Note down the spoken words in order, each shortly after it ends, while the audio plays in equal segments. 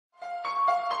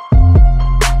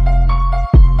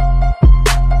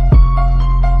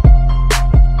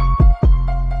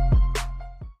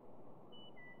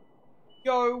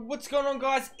what's going on,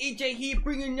 guys? EJ here,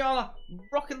 bringing another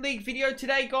Rocket League video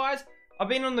today, guys. I've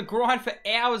been on the grind for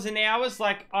hours and hours.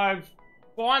 Like, I've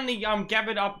finally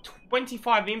gathered up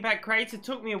 25 impact crates. It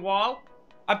took me a while.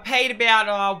 I paid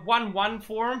about 1-1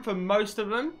 for them, for most of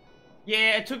them.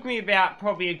 Yeah, it took me about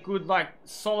probably a good, like,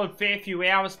 solid fair few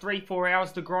hours, 3-4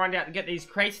 hours to grind out to get these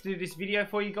crates to do this video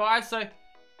for you guys. So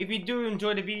if you do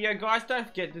enjoy the video, guys, don't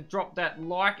forget to drop that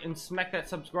like and smack that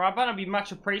subscribe button. It'll be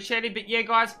much appreciated. But yeah,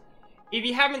 guys, if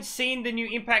you haven't seen the new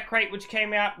impact crate which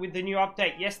came out with the new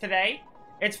update yesterday,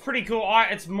 it's pretty cool.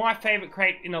 It's my favorite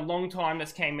crate in a long time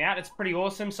that's came out. It's pretty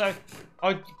awesome. So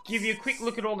I'll give you a quick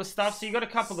look at all the stuff. So you got a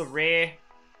couple of rare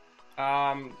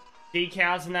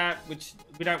decals and that, which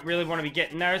we don't really want to be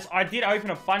getting those. I did open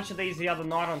a bunch of these the other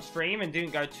night on stream and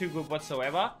didn't go too good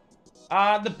whatsoever.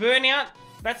 The burnout,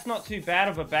 that's not too bad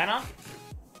of a banner.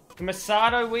 The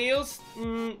Masato wheels,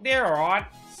 they're alright.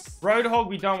 Roadhog,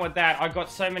 we don't want that. I got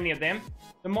so many of them.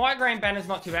 The migraine banner's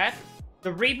not too bad.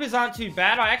 The Reapers aren't too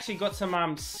bad. I actually got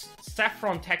some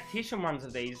saffron tactician ones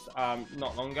of these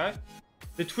not long ago.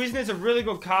 The Twizzler's a really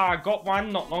good car. I got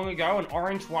one not long ago, an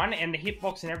orange one, and the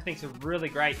hitbox and everything's really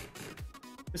great.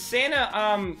 The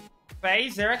Santa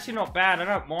phase, they're actually not bad. I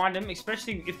don't mind them,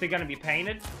 especially if they're going to be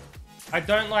painted. I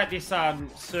don't like this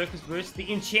circus boost.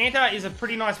 The Enchanter is a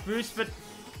pretty nice boost, but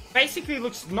basically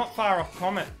looks not far off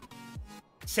Comet.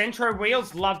 Centro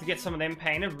wheels, love to get some of them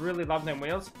painted. Really love them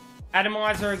wheels.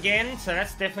 Atomizer again, so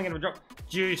that's definitely going to drop.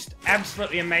 Juiced,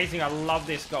 absolutely amazing. I love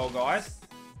this goal, guys.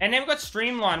 And then we've got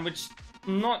Streamline, which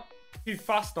I'm not too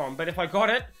fussed on, but if I got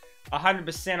it,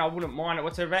 100%, I wouldn't mind it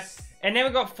whatsoever. And then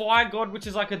we've got Fire God, which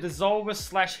is like a dissolver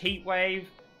slash heat wave.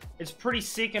 It's pretty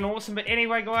sick and awesome. But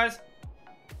anyway, guys,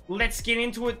 let's get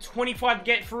into it. 25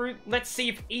 get through. Let's see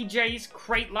if EJ's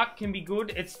crate luck can be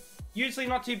good. It's usually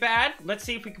not too bad. Let's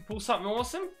see if we can pull something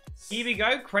awesome. Here we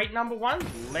go. Crate number 1.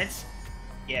 Let's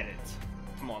get it.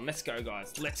 Come on, let's go,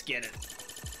 guys. Let's get it.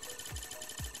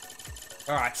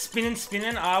 Alright, spinning,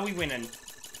 spinning. Are we winning?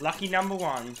 Lucky number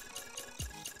 1.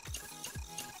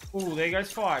 Ooh, there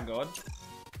goes Fire God.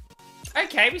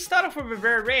 Okay, we start off with a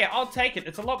very rare. I'll take it.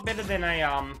 It's a lot better than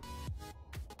a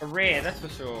rare, that's for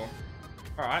sure.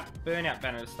 Alright, burnout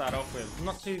banner to start off with.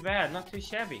 Not too bad, not too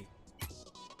shabby.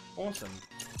 Awesome.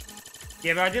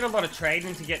 Yeah, but I did a lot of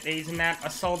trading to get these and that. I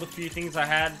sold a few things I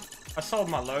had. I sold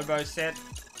my Lobo set.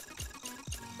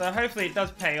 So hopefully it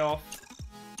does pay off.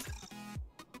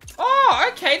 Oh,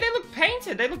 okay, they look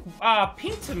painted. They look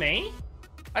pink to me.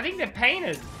 I think they're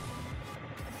painted.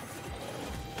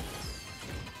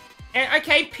 And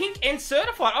okay, pink and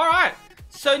certified. Alright.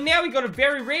 So now we got a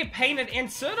very rare painted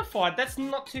and certified. That's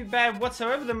not too bad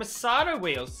whatsoever. The Masato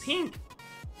wheels, pink.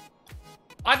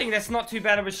 I think that's not too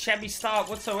bad of a shabby start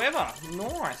whatsoever.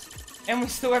 Nice. And we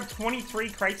still have 23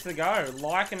 crates to go.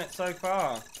 Liking it so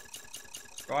far.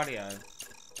 Rightio.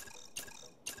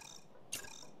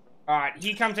 Alright,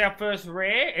 here comes our first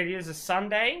rare. It is a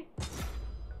sundae.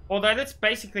 Although that's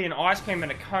basically an ice cream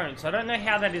and a cone. So I don't know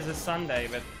how that is a sundae,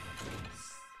 but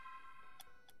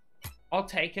I'll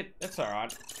take it. That's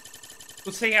alright.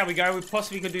 We'll see how we go. We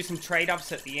possibly could do some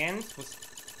trade-ups at the end. We'll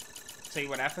see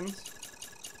what happens.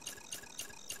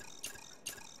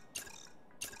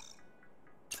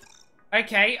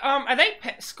 Okay, are they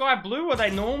sky blue or are they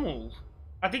normal?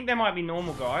 I think they might be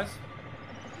normal, guys.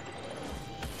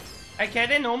 Okay,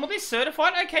 they're normal. They're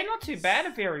certified. Okay, not too bad.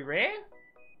 A very rare.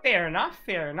 Fair enough,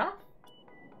 fair enough.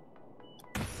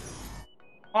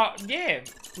 Oh, yeah.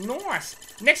 Nice.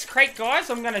 Next crate, guys,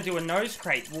 I'm going to do a nose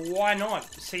crate. Why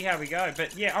not? See how we go.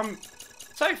 But yeah,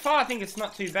 so far, I think it's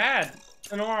not too bad.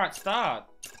 An alright start.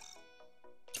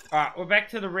 Alright, we're back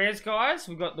to the rares, guys.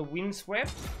 We've got the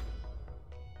Windswept.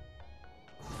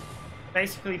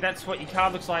 Basically, that's what your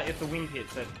card looks like if the wind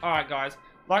hits it. Alright, guys.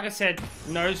 Like I said,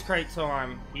 nose crate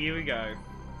time. Here we go.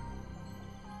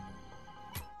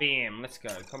 Bam. Let's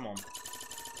go. Come on.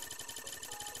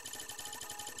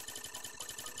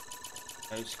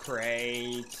 Nose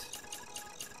crate.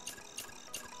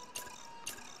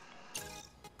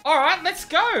 Alright, let's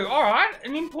go. Alright.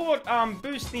 An import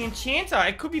boost the Enchanter.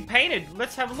 It could be painted.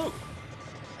 Let's have a look.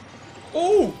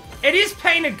 Oh, it is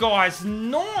painted, guys.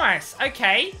 Nice.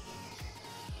 Okay.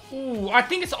 Ooh, I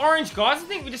think it's orange, guys. I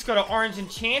think we just got an orange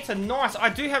Enchanter. Nice. I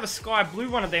do have a sky blue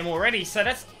one of them already, so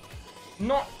that's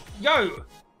not... Yo,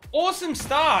 awesome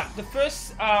start. The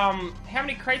first, how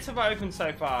many crates have I opened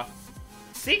so far?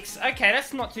 6? Okay,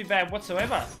 that's not too bad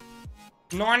whatsoever.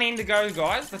 19 to go,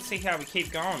 guys. Let's see how we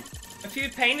keep going. A few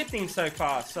painted things so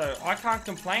far, so I can't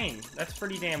complain. That's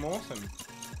pretty damn awesome.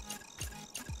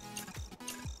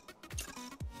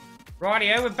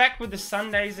 Rightio, we're back with the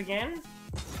Sundays again.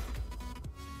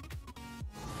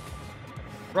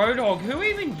 Roadhog. Who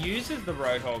even uses the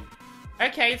Roadhog?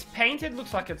 Okay, it's painted.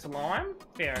 Looks like it's lime.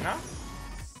 Fair enough.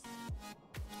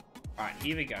 Alright,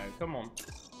 here we go. Come on.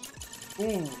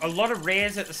 Ooh, a lot of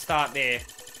rares at the start there.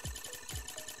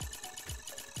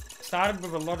 Started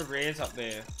with a lot of rares up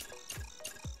there.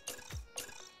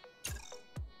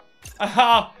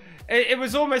 Oh, it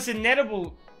was almost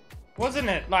inedible, wasn't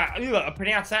it? Like, ugh, I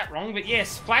pronounced that wrong, but yeah,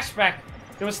 splashback.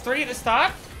 There was 3 at the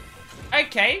start.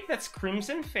 Okay, that's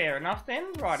Crimson. Fair enough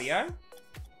then. Rightio.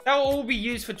 They'll all be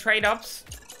used for trade-ups.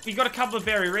 We got a couple of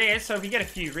very rares, so if we get a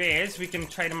few rares, we can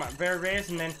trade them up very rares,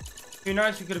 and then who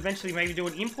knows, we could eventually maybe do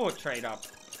an import trade-up.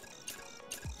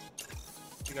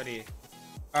 What we got here?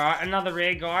 Alright, another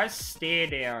rare, guys. Stare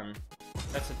down.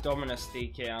 That's a Dominus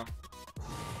decal.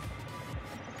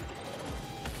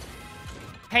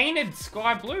 Painted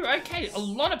sky blue. Okay, a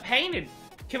lot of painted.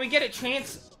 Can we get it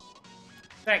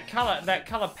that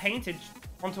color painted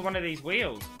onto one of these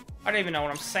wheels? I don't even know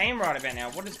what I'm saying right about now.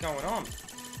 What is going on?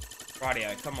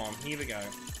 Rightio, come on. Here we go.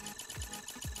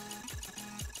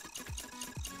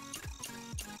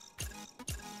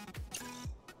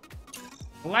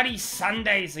 Bloody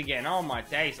Sundays again. Oh my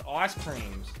days. Ice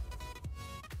creams.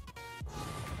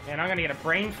 Man, I'm gonna get a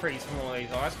brain freeze from all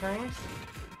these ice creams.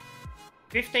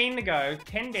 15 to go.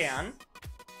 10 down.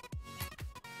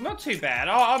 Not too bad.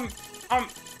 Oh,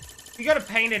 you got a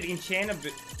painted enchantment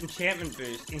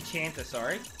boost. Enchanter,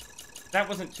 sorry. That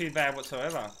wasn't too bad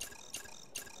whatsoever.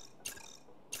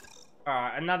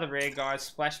 Alright, another rare, guys.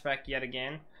 Splashback yet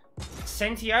again.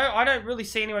 Sentio. I don't really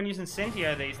see anyone using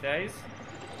Sentio these days.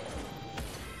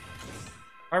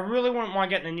 I really wouldn't mind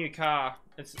getting a new car.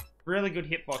 It's really good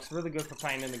hitbox, really good for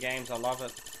playing in the games. I love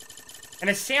it. And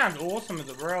it sounds awesome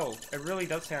as well. It really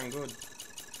does sound good.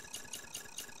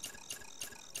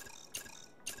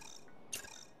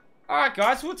 Alright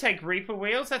guys, we'll take Reaper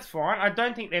wheels, that's fine. I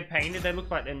don't think they're painted, they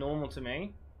look like they're normal to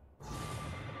me.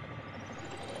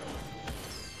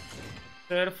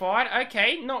 Certified,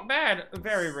 okay, not bad.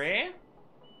 Very rare.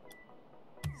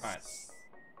 Alright.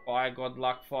 Fire God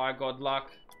luck, fire God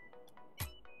luck.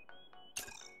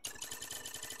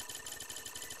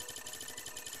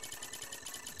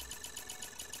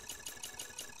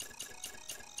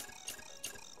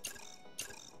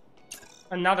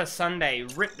 Another Sunday.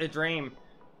 Rip the dream.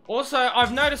 Also,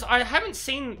 I've noticed, I haven't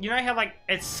seen, you know how like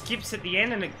it skips at the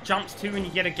end and it jumps to and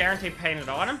you get a guaranteed painted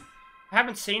item? I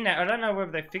haven't seen that. I don't know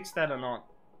whether they fixed that or not.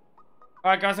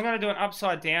 Alright guys, I'm going to do an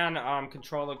upside down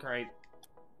controller crate.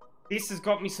 This has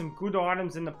got me some good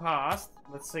items in the past.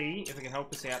 Let's see if it can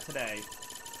help us out today.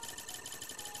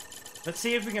 Let's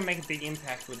see if we can make a big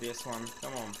impact with this one.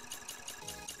 Come on.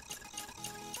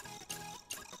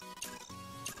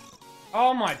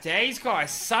 Oh my days,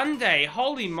 guys. Sunday.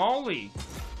 Holy moly.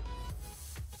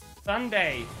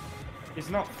 Sunday is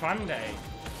not fun day.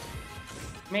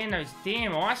 Man, those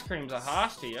damn ice creams are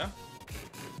harsh to you.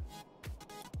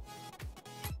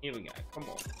 Here we go. Come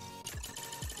on.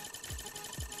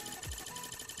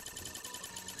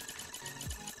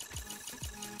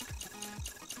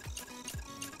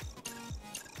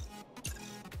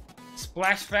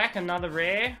 Splashback, another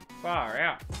rare. Far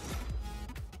out.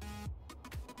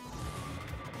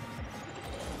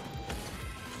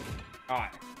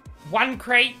 Alright. One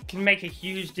crate can make a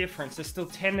huge difference. There's still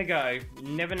 10 to go. You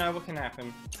never know what can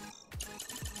happen.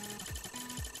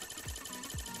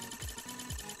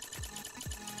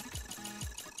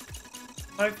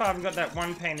 So far, we've got that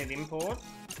one painted import.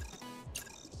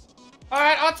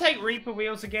 Alright, I'll take Reaper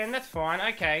wheels again. That's fine.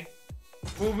 Okay.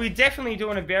 Well, we're definitely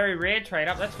doing a very rare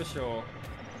trade-up, that's for sure.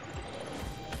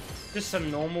 Just some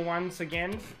normal ones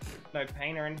again. No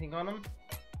paint or anything on them.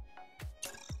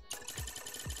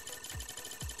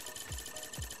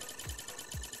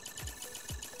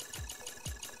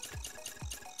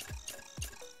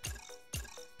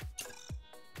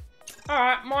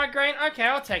 Alright, migraine. Okay,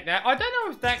 I'll take that. I don't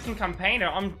know if that can come painted.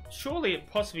 I'm surely it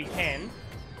possibly can.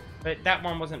 But that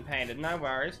one wasn't painted. No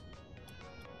worries.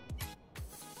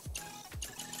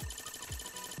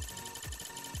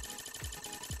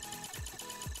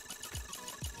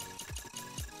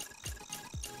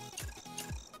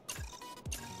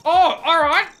 Oh,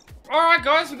 alright. Alright,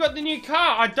 guys, we got the new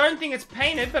car. I don't think it's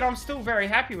painted, but I'm still very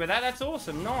happy with that. That's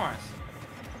awesome. Nice.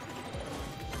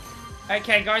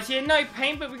 Okay, guys, yeah, no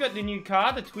paint, but we got the new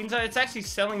car, the Twinzo. It's actually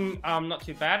selling not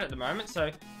too bad at the moment,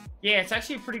 so yeah, it's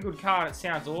actually a pretty good car, and it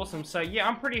sounds awesome. So yeah,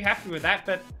 I'm pretty happy with that,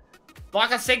 but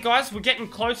like I said, guys, we're getting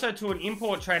closer to an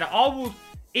import trader. I will,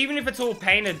 even if it's all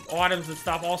painted items and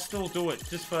stuff, I'll still do it,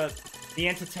 just for the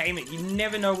entertainment. You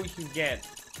never know what you can get.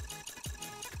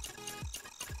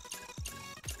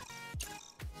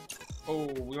 Oh,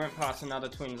 we went past another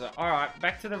Twinzo. Alright,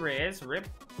 back to the rares, rip.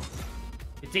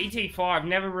 The DT5,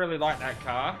 never really liked that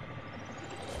car.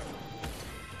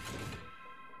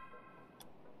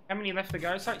 How many left to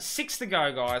go? Sorry, 6 to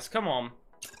go, guys. Come on.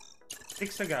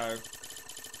 6 to go.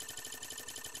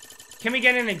 Can we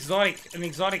get an exotic? An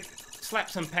exotic, slap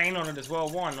some paint on it as well.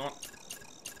 Why not?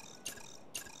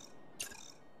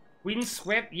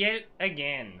 Windswept yet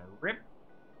again. Rip.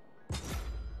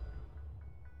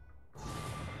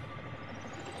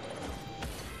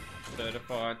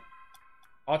 Certified.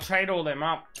 I'll trade all them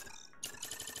up.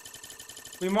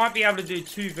 We might be able to do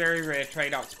 2 very rare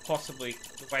trade ups, possibly,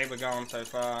 the way we're going so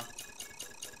far.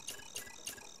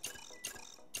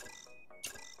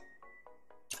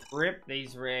 Rip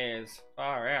these rares.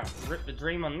 Far out. Rip the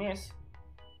dream on this.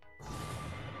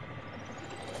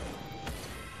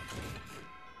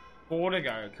 4 to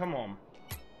go. Come on.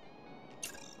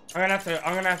 I'm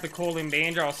gonna have to call him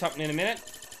Banjo or something in a minute.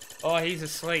 Oh, he's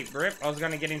asleep. Rip. I was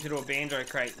gonna get him to do a Banjo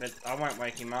crate, but I won't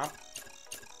wake him up.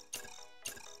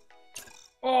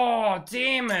 Oh,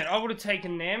 damn it. I would have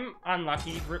taken them.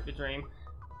 Unlucky. Rip the dream.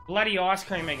 Bloody ice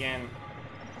cream again.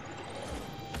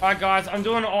 Alright, guys. I'm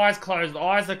doing eyes closed.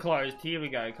 Eyes are closed. Here we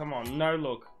go. Come on. No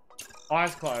look.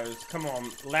 Eyes closed. Come on.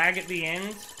 Lag at the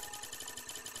end.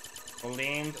 We'll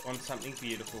land on something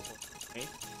beautiful for me.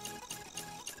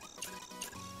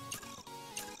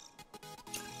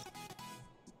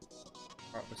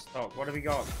 Alright, we're stopped. What do we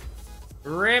got?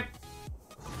 Rip.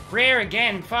 Rare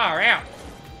again. Far out.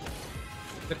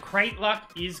 The crate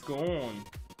luck is gone.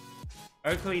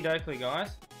 Oakley dokley,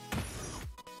 guys.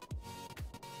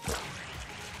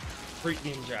 Fruit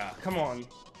Ninja. Come on.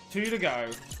 2 to go.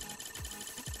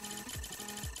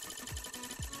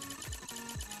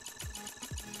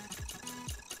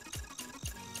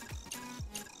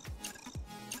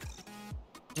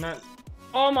 No.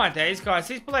 Oh my days, guys.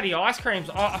 These bloody ice creams.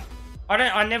 I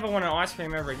never want an ice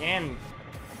cream ever again.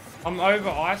 I'm over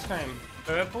ice cream.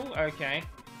 Purple? Okay.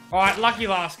 Alright, lucky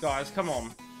last, guys. Come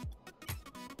on.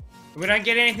 If we don't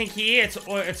get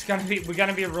we're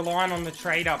gonna be relying on the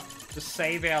trade up to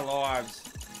save our lives.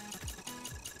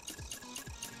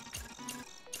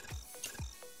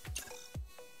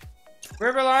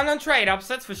 We're relying on trade ups,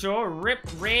 that's for sure. Rip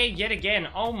rare yet again.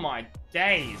 Oh my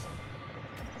days.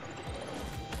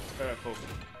 Purple.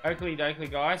 Oakley dokley,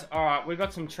 guys. Alright, we've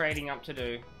got some trading up to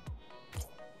do.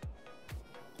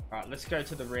 Alright, let's go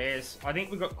to the rares. I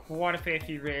think we've got quite a fair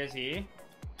few rares here.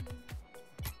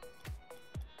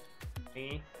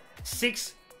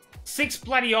 6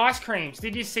 bloody ice creams.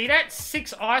 Did you see that?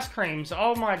 6 ice creams.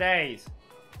 Oh my days.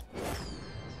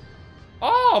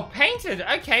 Oh, painted.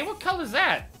 Okay, what color is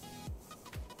that?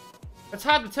 It's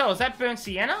hard to tell. Is that burnt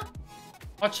sienna?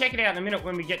 I'll check it out in a minute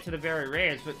when we get to the very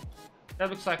rares, but that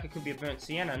looks like it could be a burnt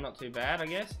sienna. Not too bad, I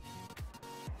guess.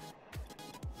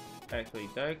 Oakley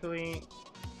dokley.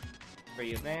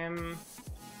 3 of them.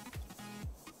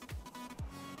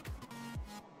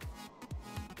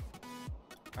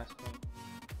 Ice cream.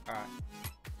 Alright.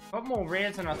 Got more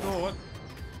rares than I thought.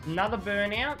 Another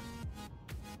burnout.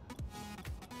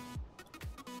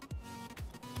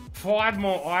 5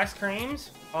 more ice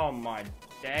creams. Oh my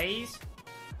days.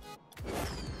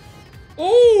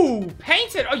 Ooh,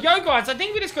 painted. Oh, yo, guys, I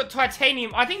think we just got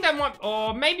titanium. I think that might,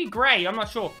 or maybe grey. I'm not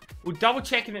sure. We'll double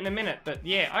check it in a minute. But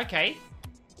yeah, okay.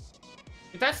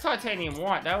 If that's titanium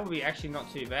white, that would be actually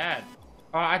not too bad.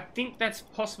 I think that's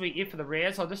possibly it for the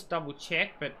rares. I'll just double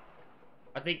check, but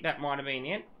I think that might have been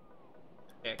it.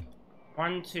 Check.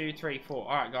 1, 2, 3, 4.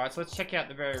 Alright, guys, let's check out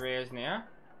the very rares now.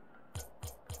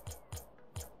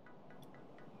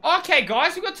 Okay,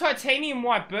 guys, we've got titanium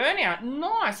white burnout.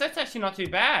 Nice, that's actually not too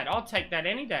bad. I'll take that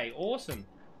any day. Awesome.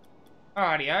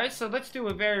 Alrighty-o, so let's do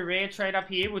a very rare trade up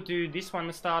here. We'll do this one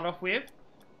to start off with.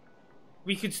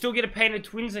 We could still get a painted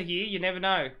Twinser here. You never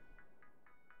know.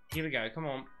 Here we go. Come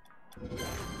on.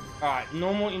 Alright,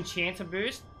 normal enchanter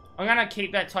boost. I'm going to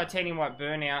keep that titanium white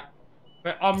burnout.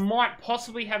 But I might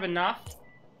possibly have enough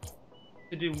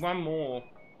to do one more.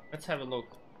 Let's have a look.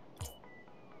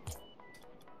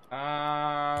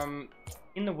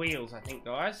 In the wheels, I think,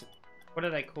 guys. What are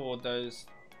they called,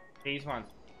 these ones?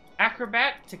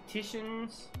 Acrobat,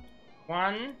 Tacticians.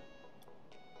 1,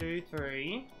 2,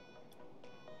 3.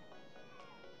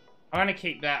 I'm gonna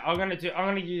keep that. I'm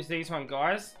gonna use these one,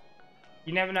 guys.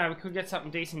 You never know, we could get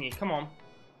something decent here. Come on.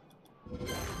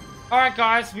 Alright,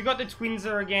 guys, we got the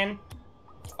Twinser again.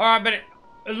 Alright, but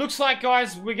it looks like,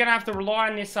 guys, we're gonna have to rely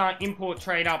on this import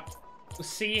trade up. We'll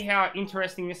see how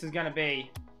interesting this is gonna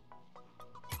be.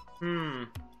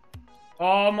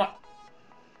 Oh my.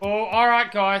 Oh,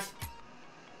 alright, guys.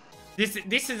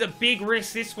 This is a big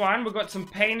risk, this one. We've got some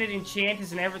painted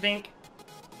enchanters and everything.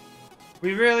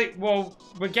 Well,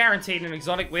 we're guaranteed an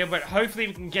exotic wheel, but hopefully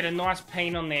we can get a nice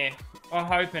paint on there. I'm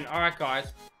hoping. Alright,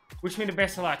 guys. Wish me the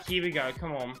best of luck. Here we go.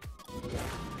 Come on.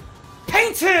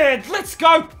 Painted! Let's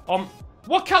go!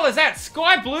 What color is that?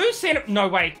 Sky blue? No,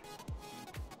 wait.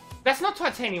 That's not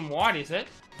titanium white, is it?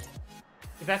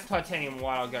 If that's titanium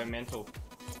white, I'll go mental.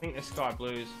 I think the sky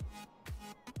blues.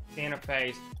 Santa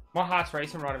phase. My heart's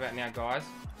racing right about now, guys.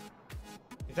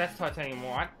 If that's titanium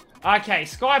white. Okay,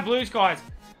 sky blues, guys.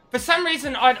 For some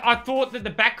reason, I thought that the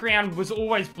background was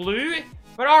always blue.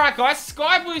 But alright, guys.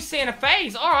 Sky blue Santa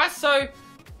phase. Alright, so...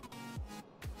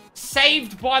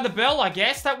 saved by the bell, I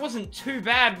guess. That wasn't too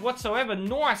bad whatsoever.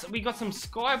 Nice. We got some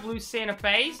sky blue Santa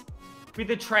phase with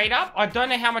the trade up. I don't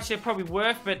know how much they're probably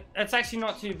worth, but it's actually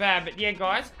not too bad. But yeah,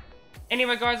 guys.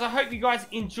 Anyway, guys, I hope you guys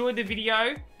enjoyed the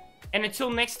video. And until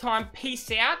next time,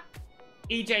 peace out.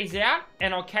 EJ's out.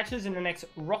 And I'll catch us in the next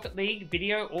Rocket League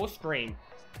video or stream.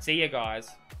 See ya, guys.